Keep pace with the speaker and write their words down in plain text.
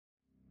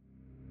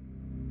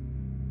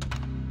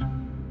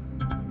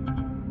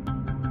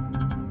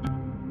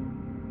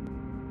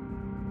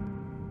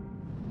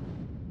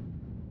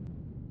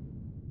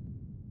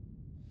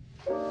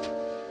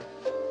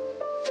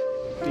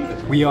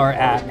We are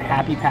at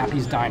Happy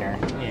Pappy's Diner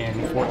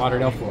in Fort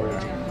Lauderdale, Florida.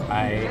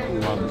 I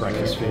love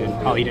breakfast food.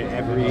 I'll eat it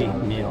every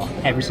meal,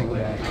 every single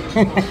day.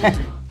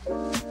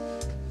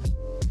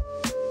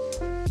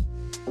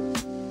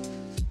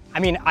 I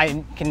mean,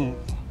 it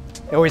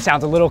always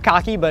sounds a little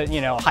cocky, but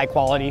you know, high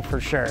quality for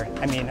sure.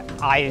 I mean,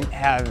 I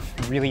have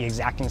really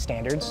exacting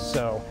standards,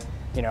 so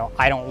you know,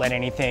 I don't let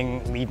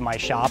anything leave my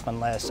shop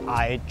unless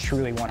I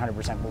truly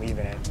 100% believe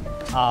in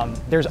it.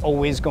 There's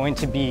always going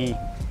to be,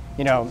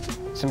 you know,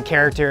 some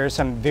character,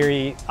 some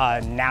very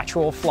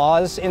natural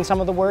flaws in some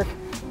of the work,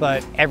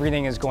 but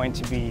everything is going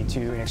to be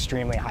to an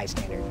extremely high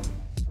standard.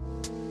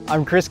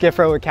 I'm Chris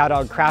Giffrow at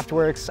Cowdog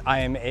Craftworks. I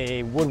am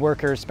a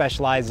woodworker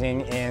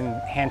specializing in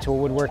hand tool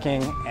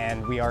woodworking,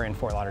 and we are in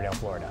Fort Lauderdale,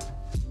 Florida.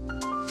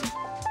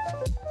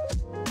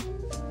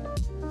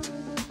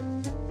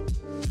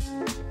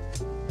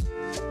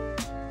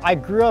 I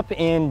grew up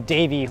in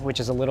Davie, which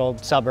is a little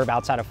suburb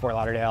outside of Fort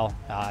Lauderdale.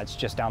 It's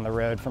just down the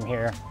road from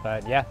here,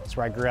 but yeah, that's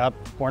where I grew up,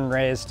 born and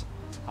raised.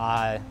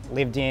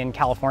 Lived in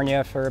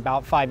California for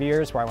about 5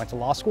 years, where I went to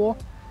law school,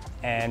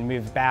 and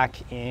moved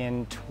back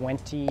in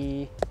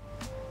 2013,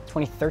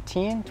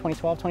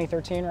 2012,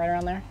 2013, right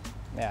around there.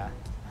 Yeah.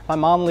 My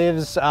mom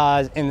lives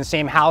in the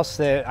same house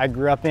that I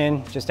grew up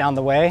in, just down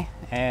the way,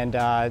 and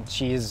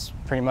she's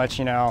pretty much,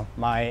 you know,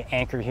 my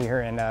anchor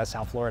here in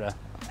South Florida.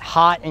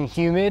 Hot and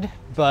humid,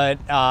 but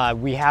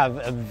we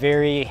have a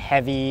very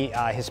heavy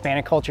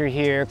Hispanic culture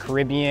here,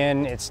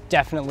 Caribbean. It's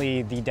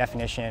definitely the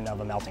definition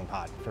of a melting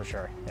pot, for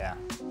sure, yeah.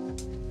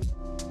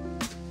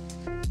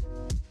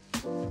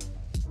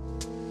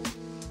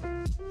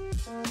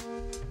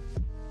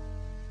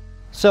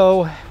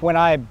 So when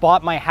I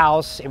bought my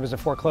house, it was a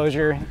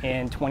foreclosure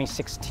in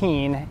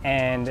 2016,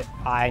 and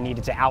I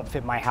needed to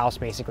outfit my house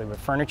basically with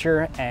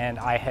furniture, and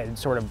I had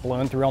sort of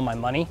blown through all my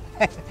money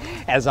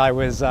as I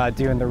was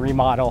doing the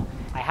remodel.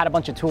 I had a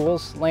bunch of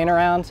tools laying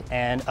around,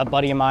 and a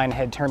buddy of mine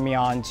had turned me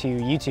on to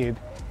YouTube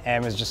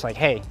and was just like,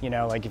 hey, you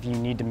know, like if you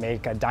need to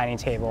make a dining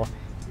table,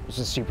 it's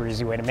a super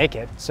easy way to make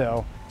it.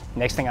 So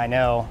next thing I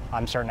know,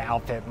 I'm starting to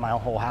outfit my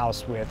whole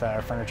house with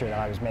furniture that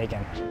I was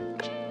making.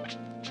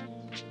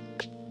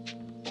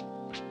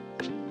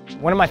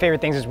 One of my favorite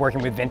things is working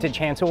with vintage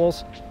hand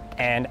tools,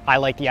 and I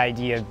like the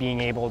idea of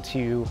being able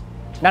to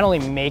not only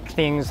make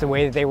things the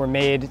way that they were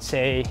made,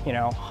 say, you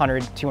know,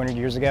 100, 200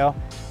 years ago,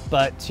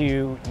 but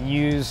to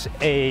use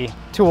a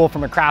tool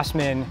from a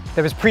craftsman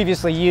that was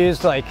previously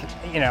used, like,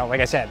 you know,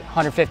 like I said,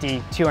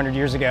 150, 200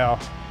 years ago,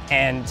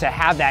 and to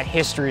have that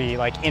history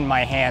like in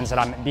my hands that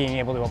I'm being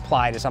able to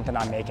apply to something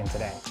I'm making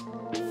today.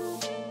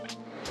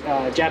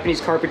 Japanese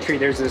carpentry,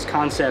 there's this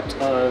concept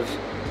of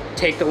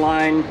take the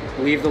line,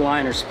 leave the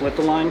line, or split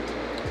the line.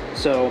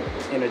 So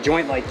in a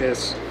joint like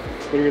this,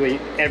 literally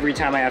every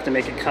time I have to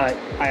make a cut,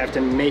 I have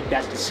to make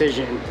that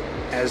decision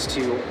as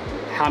to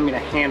how I'm going to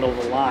handle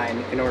the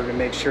line in order to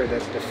make sure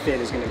that the fit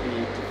is going to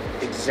be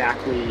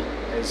exactly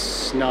as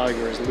snug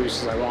or as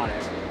loose as I want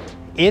it.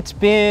 It's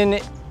been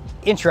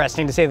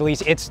interesting, to say the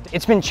least.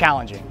 It's been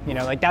challenging, you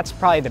know, like that's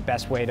probably the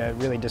best way to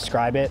really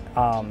describe it.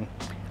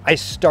 I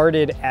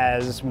started,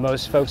 as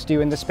most folks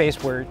do in the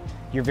space, where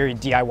you're very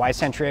DIY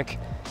centric.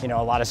 You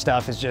know, a lot of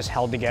stuff is just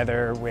held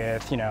together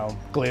with, you know,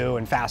 glue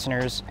and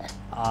fasteners.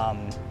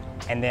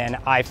 And then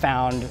I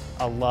found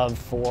a love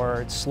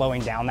for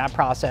slowing down that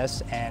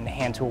process and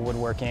hand tool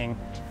woodworking,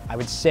 I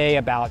would say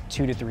about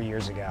 2 to 3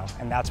 years ago.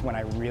 And that's when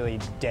I really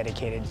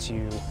dedicated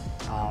to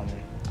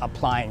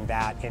applying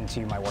that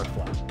into my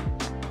workflow.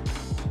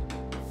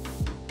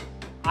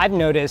 I've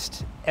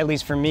noticed, at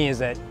least for me, is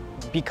that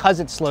because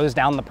it slows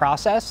down the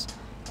process,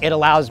 it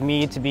allows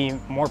me to be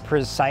more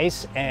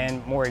precise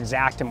and more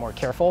exact and more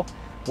careful.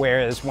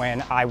 Whereas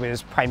when I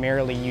was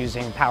primarily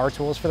using power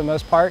tools for the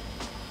most part,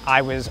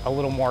 I was a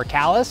little more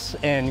callous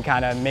and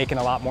kind of making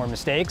a lot more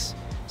mistakes.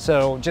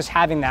 So just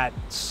having that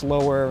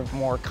slower,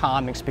 more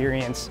calm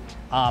experience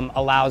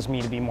allows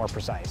me to be more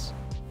precise.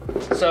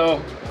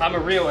 So I'm a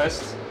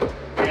realist,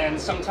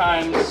 and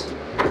sometimes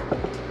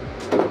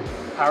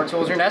power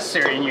tools are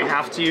necessary and you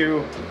have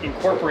to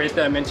incorporate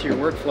them into your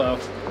workflow.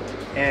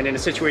 And in a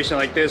situation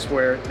like this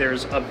where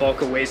there's a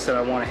bulk of waste that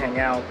I want to hang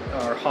out,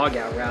 or hog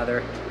out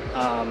rather,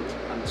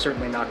 I'm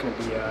certainly not going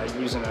to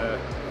be using a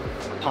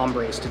palm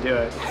brace to do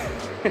it.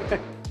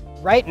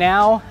 Right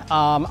now,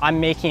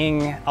 I'm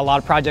making a lot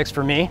of projects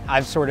for me.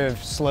 I've sort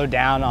of slowed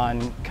down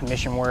on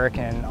commission work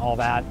and all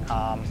that.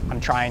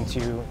 I'm trying to,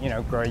 you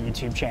know, grow a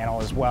YouTube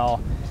channel as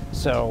well.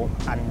 So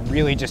I'm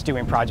really just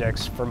doing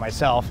projects for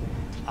myself.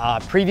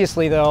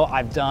 Previously though,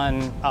 I've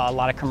done a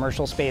lot of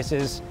commercial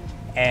spaces,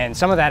 and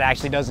some of that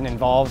actually doesn't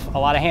involve a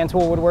lot of hand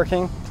tool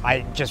woodworking.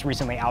 I just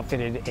recently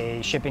outfitted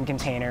a shipping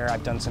container.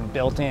 I've done some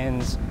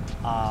built-ins.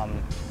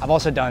 I've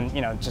also done, you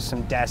know, just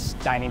some desks,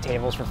 dining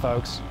tables for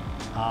folks.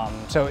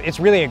 So it's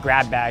really a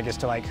grab bag as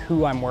to like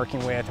who I'm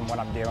working with and what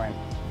I'm doing.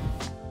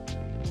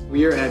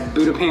 We are at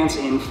Buddha Pants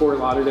in Fort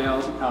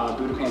Lauderdale.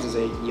 Buddha Pants is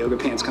a yoga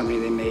pants company.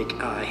 They make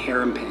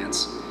harem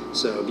pants.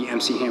 So the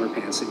MC Hammer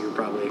pants that you're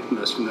probably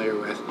most familiar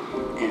with.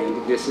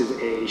 And this is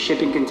a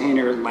shipping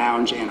container,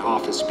 lounge, and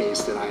office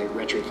space that I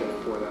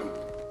retrofitted for them.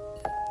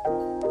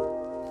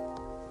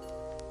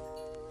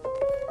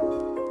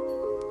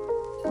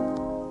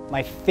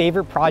 My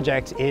favorite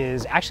project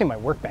is actually my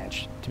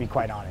workbench, to be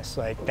quite honest.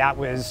 Like that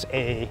was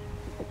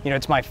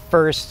it's my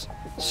first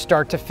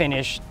start to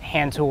finish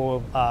hand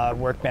tool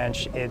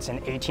workbench. It's an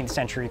 18th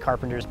century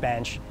carpenter's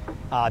bench,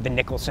 the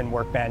Nicholson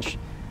workbench.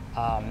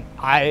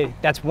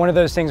 That's one of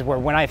those things where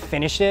when I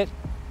finished it,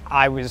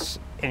 I was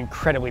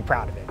incredibly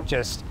proud of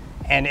it.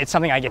 And it's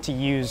something I get to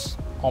use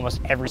almost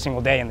every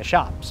single day in the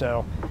shop.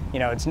 So,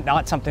 it's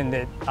not something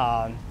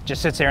that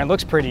just sits there and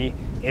looks pretty.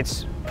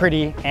 It's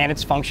pretty and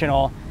it's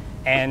functional.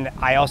 And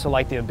I also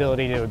like the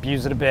ability to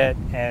abuse it a bit.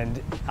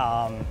 And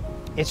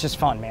it's just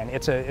fun, man.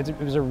 It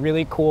was a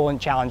really cool and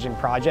challenging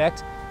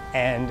project.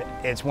 And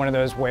it's one of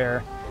those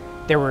where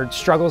there were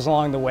struggles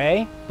along the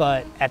way,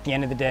 but at the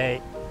end of the day,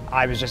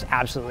 I was just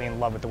absolutely in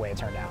love with the way it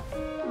turned out.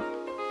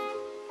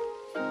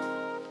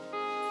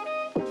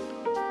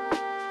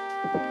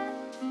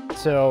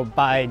 So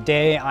by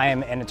day, I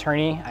am an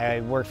attorney.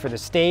 I work for the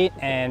state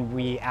and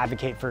we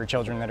advocate for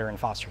children that are in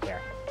foster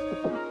care.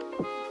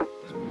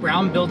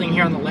 Brown building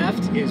here on the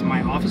left is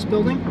my office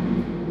building.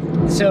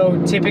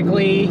 So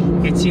typically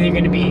it's either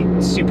going to be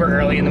super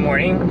early in the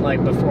morning,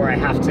 like before I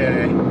have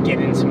to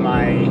get into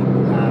my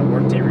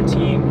workday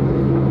routine,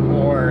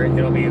 or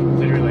it'll be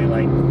literally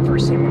like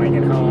first thing when I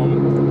get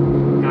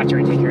home, after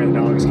I take care of the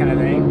dogs kind of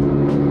thing.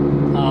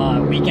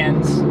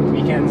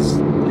 Weekends,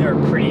 they're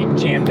pretty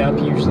jammed up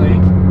usually.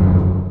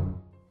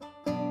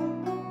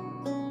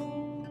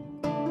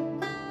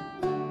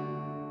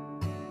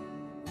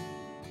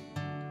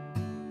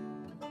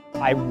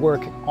 I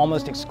work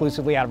almost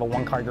exclusively out of a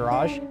one-car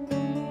garage,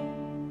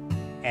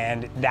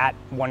 and that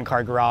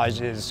one-car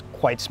garage is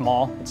quite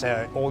small. It's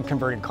an old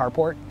converted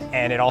carport,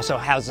 and it also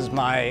houses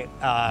my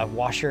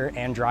washer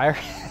and dryer.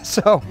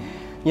 So,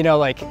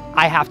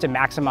 I have to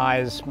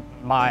maximize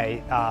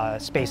my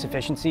space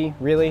efficiency,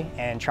 really,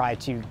 and try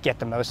to get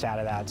the most out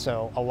of that.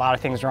 So a lot of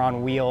things are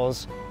on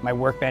wheels. My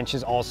workbench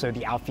is also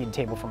the outfeed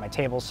table for my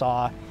table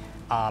saw.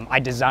 I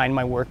designed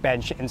my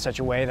workbench in such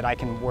a way that I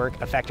can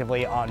work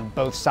effectively on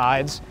both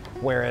sides,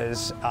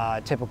 whereas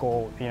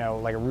typical,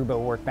 like a Rubo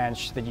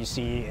workbench that you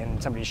see in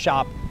somebody's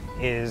shop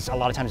is a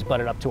lot of times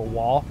butted up to a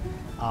wall.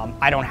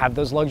 I don't have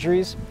those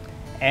luxuries.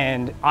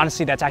 And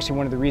honestly, that's actually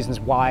one of the reasons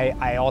why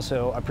I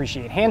also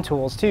appreciate hand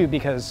tools too,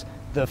 because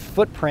the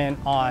footprint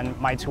on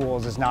my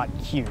tools is not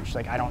huge.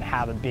 Like I don't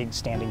have a big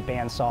standing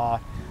bandsaw,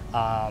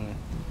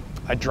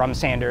 a drum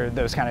sander,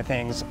 those kind of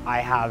things. I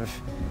have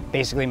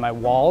basically my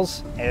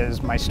walls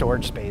as my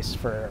storage space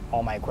for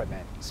all my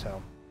equipment,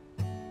 so.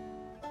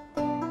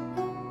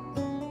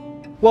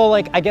 Well,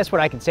 I guess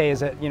what I could say is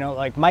that,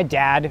 my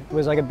dad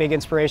was a big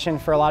inspiration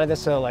for a lot of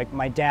this. So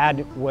my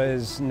dad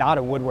was not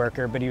a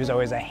woodworker, but he was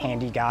always a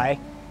handy guy.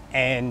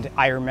 And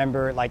I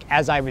remember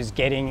as I was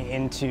getting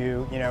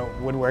into,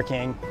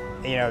 woodworking,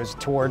 it was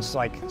towards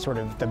sort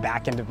of the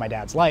back end of my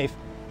dad's life.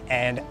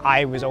 And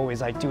I was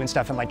always doing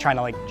stuff and trying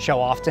to show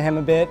off to him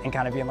a bit and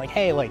kind of being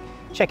hey,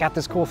 check out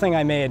this cool thing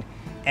I made.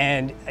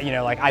 And,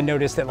 I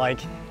noticed that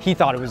he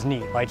thought it was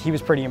neat. He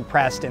was pretty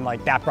impressed, and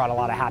that brought a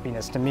lot of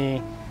happiness to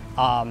me.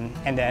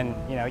 And then,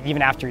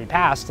 even after he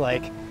passed,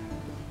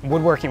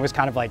 woodworking was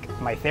kind of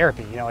my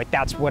therapy,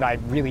 that's what I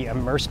really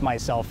immersed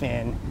myself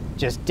in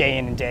just day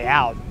in and day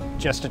out,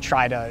 just to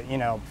try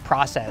to,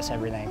 process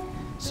everything.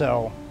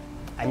 So,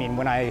 I mean,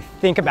 when I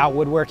think about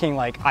woodworking,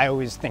 I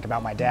always think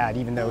about my dad,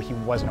 even though he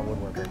wasn't a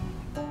woodworker.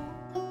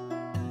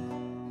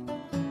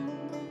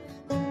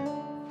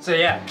 So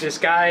yeah, this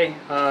guy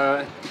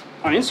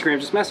on Instagram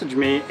just messaged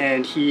me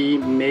and he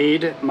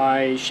made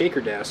my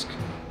shaker desk.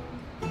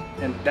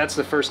 And that's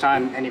the first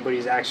time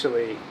anybody's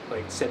actually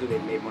said that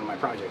they've made one of my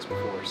projects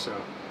before, so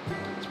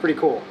it's pretty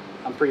cool.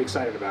 I'm pretty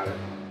excited about it.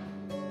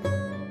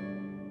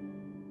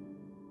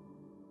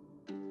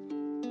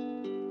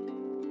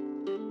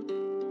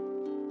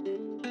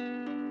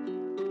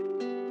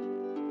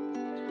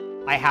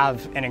 I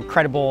have an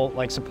incredible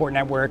support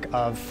network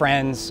of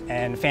friends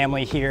and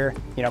family here.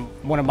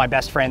 One of my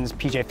best friends,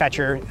 PJ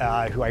Fetcher,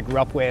 who I grew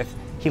up with,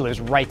 he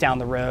lives right down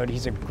the road.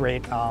 He's a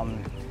great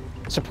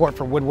support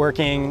for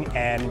woodworking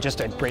and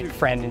just a great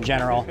friend in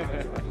general.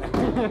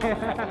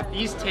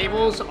 These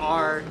tables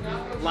are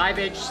live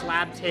edge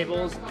slab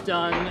tables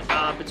done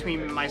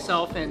between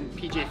myself and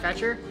PJ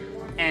Fetcher,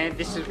 and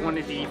this is one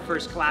of the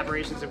first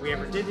collaborations that we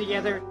ever did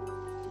together.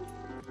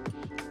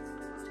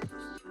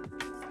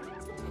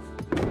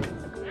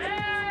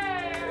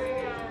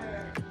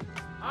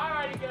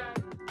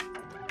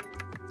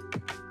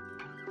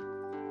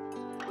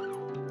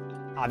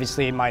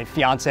 Obviously, my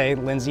fiance,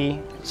 Lindsay.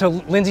 So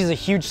Lindsay's a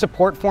huge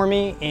support for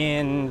me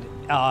in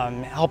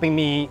helping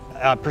me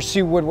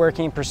pursue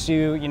woodworking,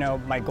 pursue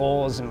my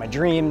goals and my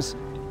dreams,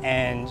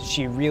 and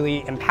she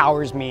really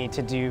empowers me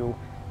to do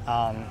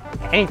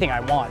anything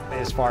I want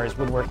as far as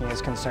woodworking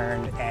is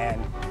concerned,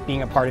 and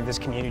being a part of this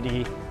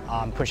community,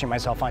 pushing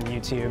myself on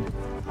YouTube.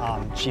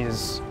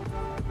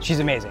 She's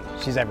amazing.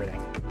 She's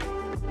everything.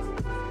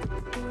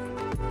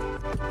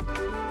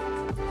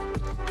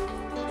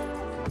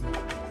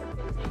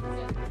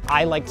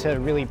 I like to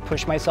really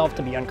push myself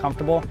to be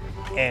uncomfortable,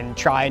 and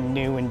try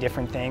new and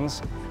different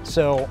things.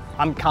 So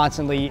I'm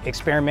constantly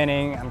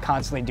experimenting, I'm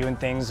constantly doing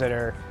things that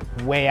are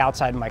way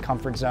outside of my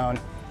comfort zone.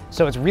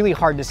 So it's really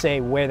hard to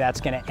say where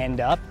that's going to end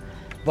up,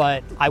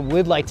 but I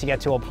would like to get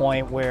to a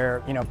point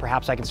where, you know,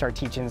 perhaps I can start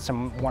teaching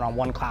some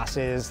one-on-one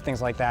classes,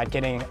 things like that,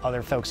 getting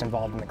other folks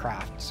involved in the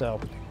craft. So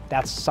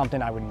that's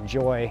something I would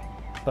enjoy,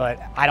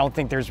 but I don't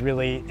think there's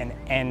really an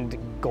end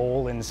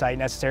goal in sight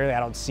necessarily. I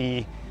don't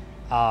see,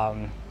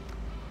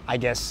 I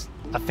guess,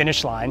 a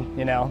finish line,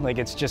 you know, like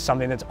it's just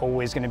something that's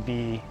always going to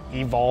be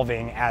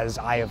evolving as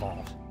I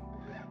evolve.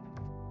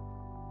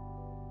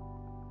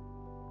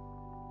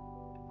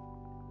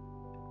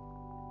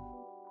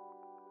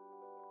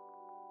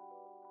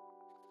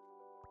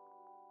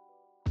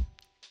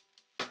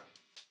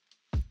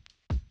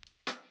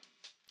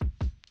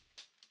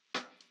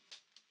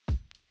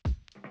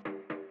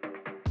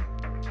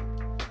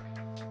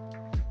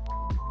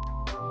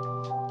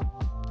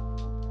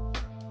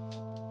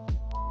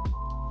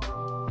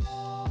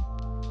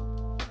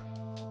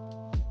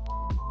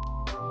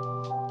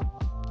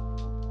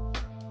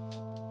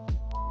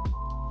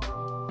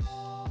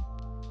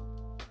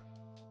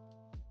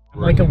 I'm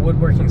like a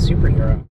woodworking superhero.